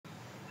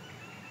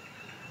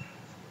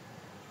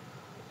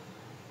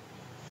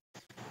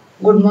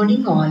Good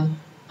morning all.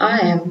 I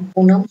am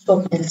Poonam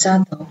Swapnil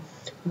Jadhav,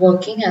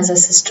 working as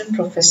assistant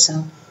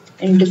professor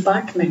in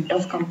Department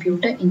of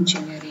Computer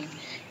Engineering,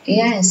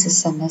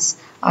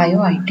 AISSMS,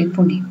 IOIT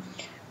Pune.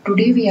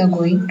 Today we are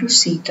going to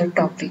see the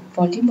topic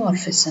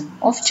polymorphism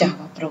of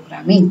Java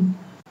programming.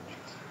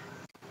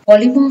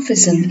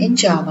 Polymorphism in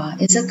Java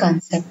is a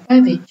concept by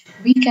which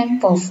we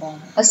can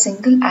perform a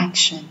single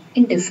action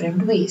in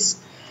different ways.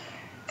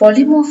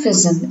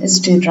 Polymorphism is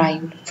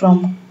derived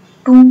from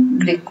two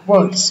Greek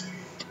words,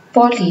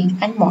 poly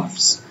and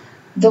morphs.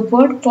 The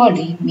word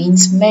poly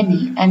means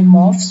many and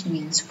morphs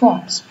means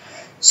forms.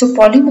 So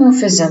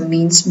polymorphism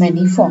means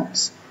many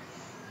forms.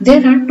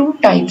 There are two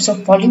types of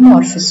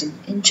polymorphism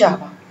in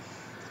Java,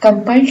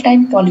 compile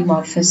time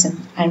polymorphism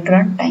and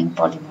runtime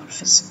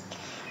polymorphism.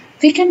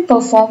 We can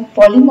perform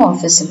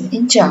polymorphism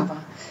in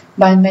Java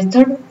by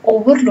method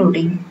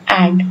overloading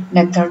and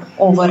method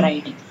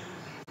overriding.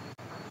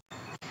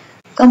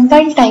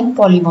 Compile time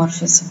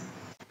polymorphism.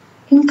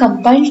 In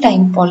compile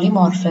time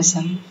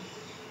polymorphism,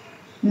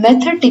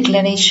 method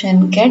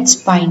declaration gets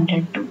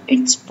binded to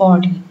its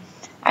body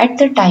at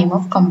the time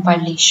of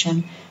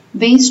compilation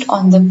based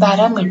on the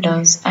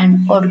parameters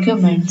and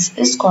arguments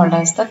is called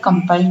as the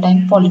compile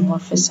time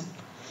polymorphism.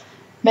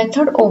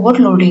 Method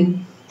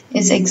overloading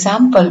is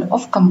example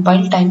of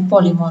compile time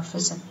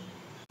polymorphism.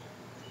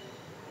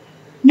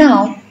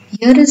 Now,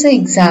 here is an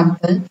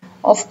example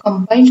of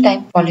compile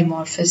time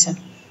polymorphism.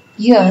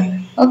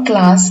 Here, a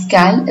class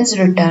cal is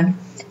written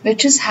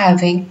which is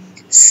having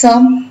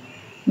some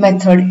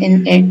method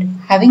in it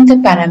having the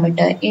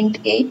parameter int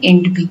a,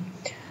 int b.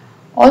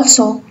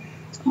 Also,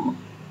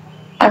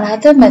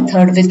 another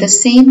method with the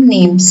same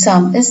name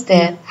sum is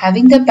there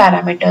having the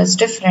parameters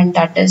different,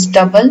 that is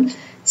double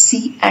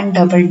c and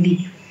double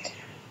d.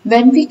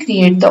 When we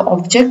create the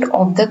object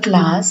of the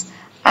class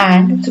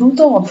and through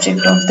the object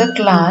of the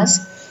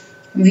class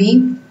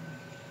we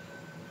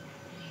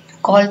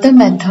call the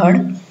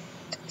method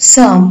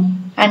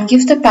sum and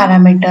give the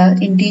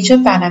parameter integer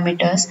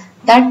parameters,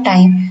 that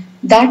time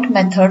that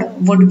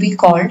method would be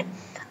called,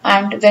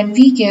 and when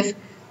we give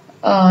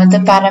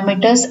the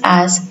parameters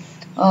as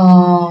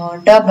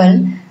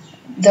double,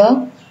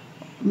 the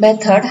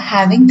method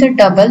having the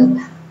double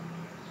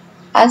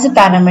as a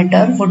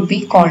parameter would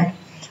be called.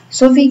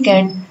 So we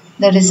get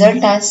the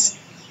result as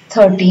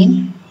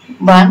 13,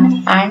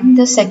 1 and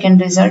the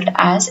second result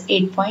as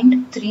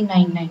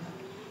 8.399.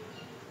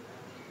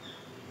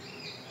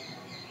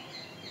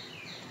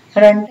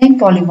 Runtime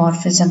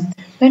polymorphism.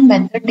 When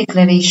method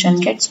declaration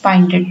gets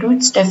binded to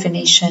its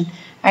definition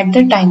at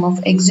the time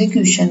of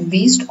execution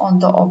based on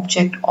the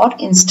object or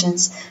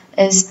instance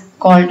is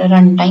called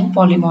runtime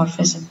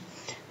polymorphism.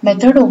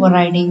 Method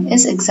overriding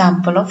is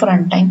example of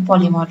runtime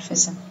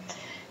polymorphism.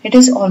 It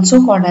is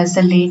also called as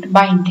the late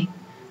binding.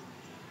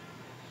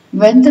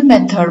 When the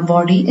method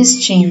body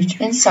is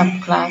changed in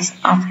subclass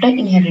after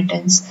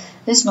inheritance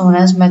is known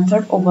as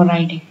method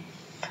overriding.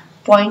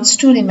 Points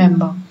to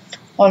remember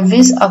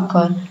always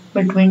occur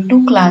between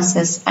two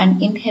classes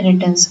and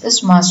inheritance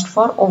is must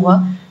for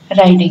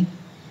overriding.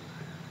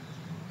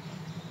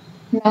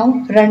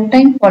 Now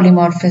runtime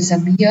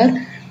polymorphism.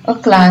 Here a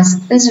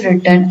class is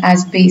written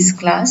as base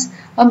class,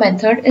 a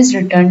method is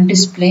written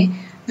display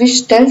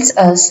which tells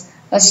us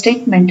a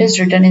statement is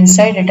written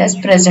inside it as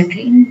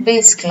presently in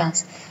base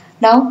class.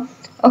 Now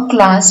a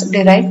class,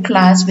 derived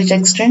class which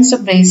extends the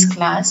base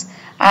class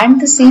and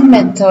the same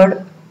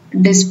method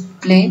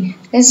display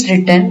is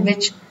written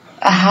which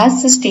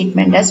has the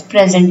statement as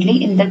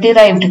presently in the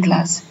derived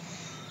class.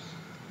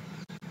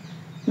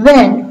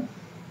 When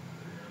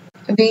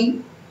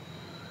we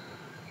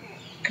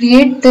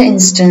create the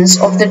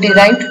instance of the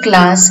derived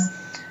class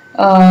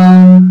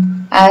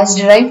as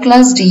derived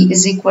class d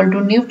is equal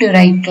to new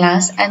derived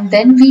class, and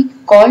then we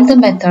call the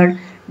method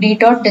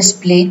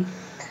d.display,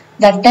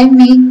 that time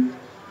we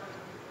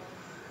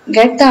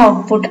get the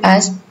output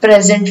as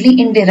presently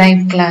in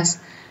derived class.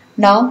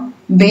 Now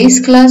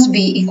base class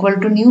b equal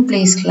to new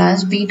base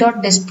class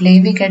b.display,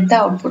 we get the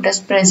output as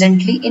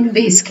presently in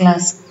base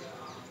class.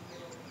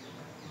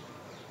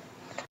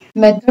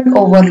 Method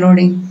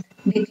overloading.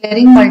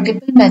 Declaring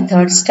multiple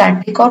methods,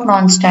 static or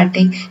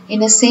non-static,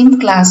 in a same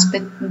class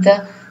with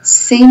the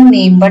same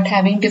name but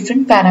having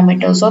different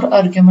parameters or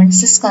arguments.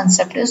 This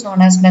concept is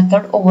known as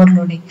method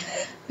overloading.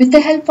 With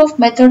the help of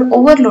method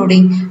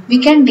overloading, we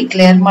can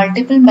declare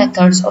multiple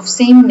methods of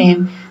same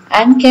name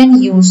and can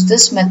use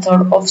this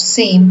method of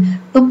same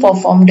to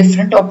perform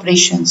different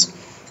operations.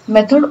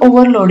 Method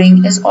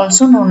overloading is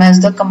also known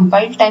as the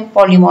compile time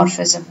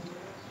polymorphism.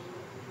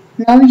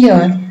 Now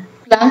here,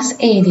 class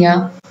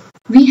area,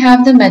 we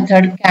have the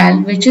method cal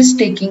which is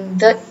taking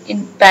the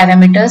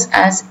parameters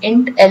as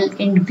int l,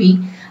 int b.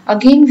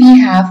 Again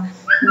we have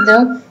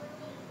the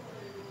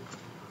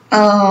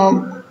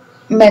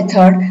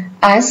method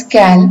as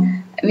cal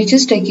which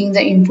is taking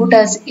the input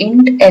as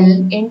int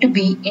l, int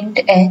b, int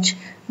h.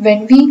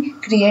 When we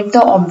create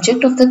the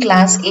object of the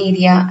class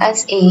area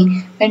as a,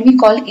 when we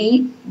call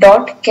a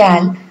dot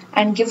cal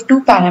and give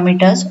two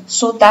parameters,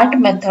 so that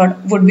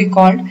method would be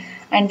called,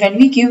 and when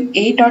we give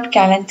a dot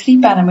cal and three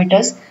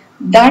parameters,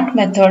 that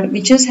method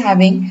which is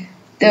having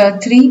the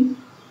three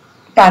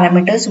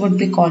parameters would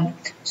be called.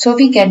 So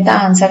we get the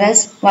answer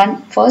as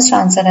first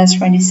answer as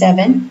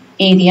 27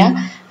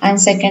 area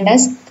and second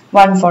as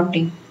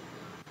 140.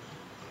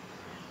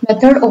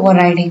 Method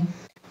overriding.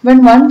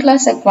 When one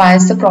class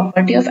acquires the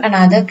property of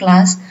another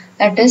class,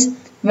 that is,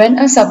 when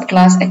a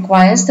subclass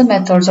acquires the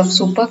methods of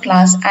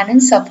superclass and in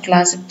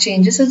subclass it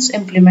changes its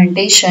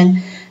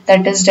implementation,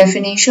 that is,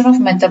 definition of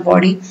method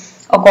body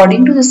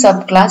according to the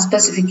subclass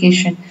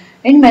specification.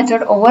 In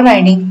method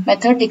overriding,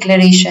 method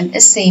declaration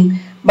is same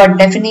but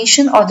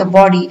definition of the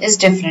body is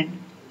different.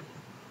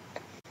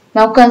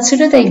 Now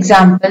consider the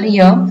example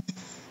here.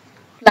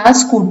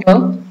 Class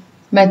scooter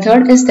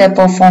method is their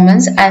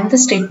performance and the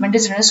statement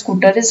is when a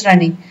scooter is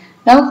running.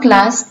 Now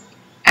class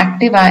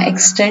activa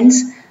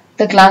extends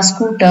the class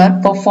scooter,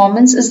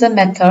 performance is the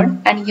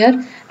method and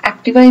here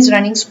activa is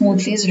running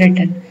smoothly is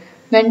written.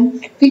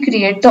 When we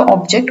create the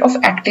object of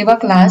activa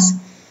class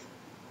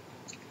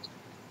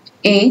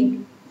a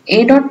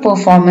dot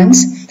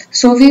performance,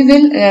 so we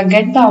will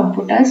get the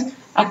output as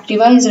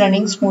activa is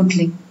running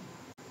smoothly.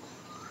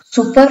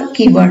 Super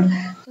keyword.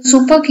 The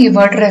super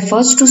keyword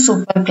refers to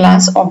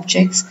superclass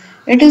objects.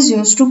 It is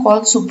used to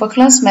call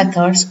superclass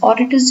methods or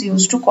it is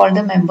used to call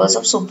the members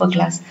of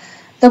superclass.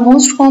 The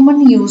most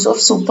common use of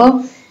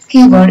super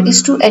keyword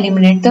is to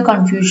eliminate the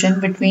confusion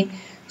between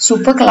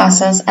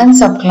superclasses and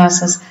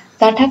subclasses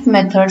that have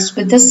methods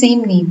with the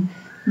same name.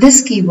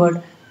 This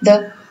keyword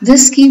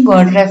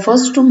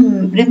refers to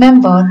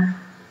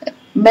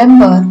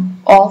member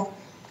of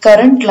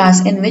current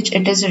class in which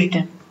it is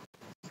written.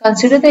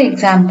 Consider the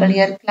example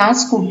here,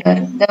 class scooter,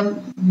 the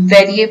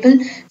variable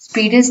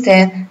speed is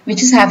there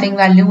which is having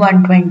value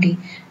 120.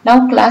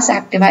 Now class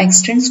activa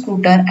extends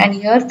scooter and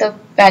here the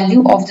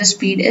value of the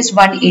speed is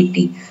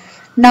 180.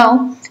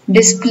 Now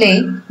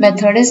display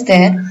method is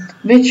there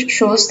which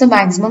shows the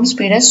maximum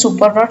speed as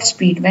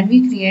super.speed. When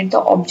we create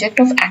the object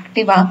of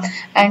activa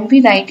and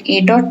we write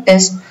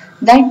a.disp,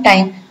 that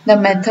time the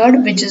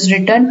method which is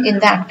written in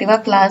the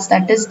activa class,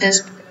 that is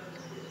disp,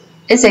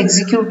 is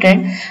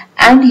executed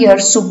and here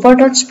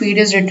super.speed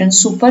is written.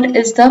 Super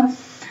is the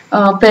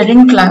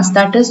parent class,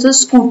 that is the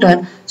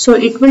scooter, so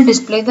it will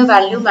display the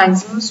value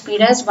maximum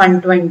speed as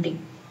 120.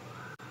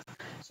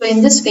 So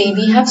in this way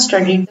we have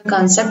studied the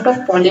concept of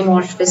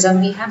polymorphism,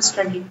 we have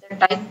studied the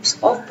types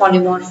of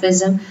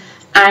polymorphism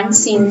and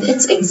seen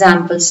its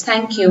examples.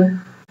 Thank you.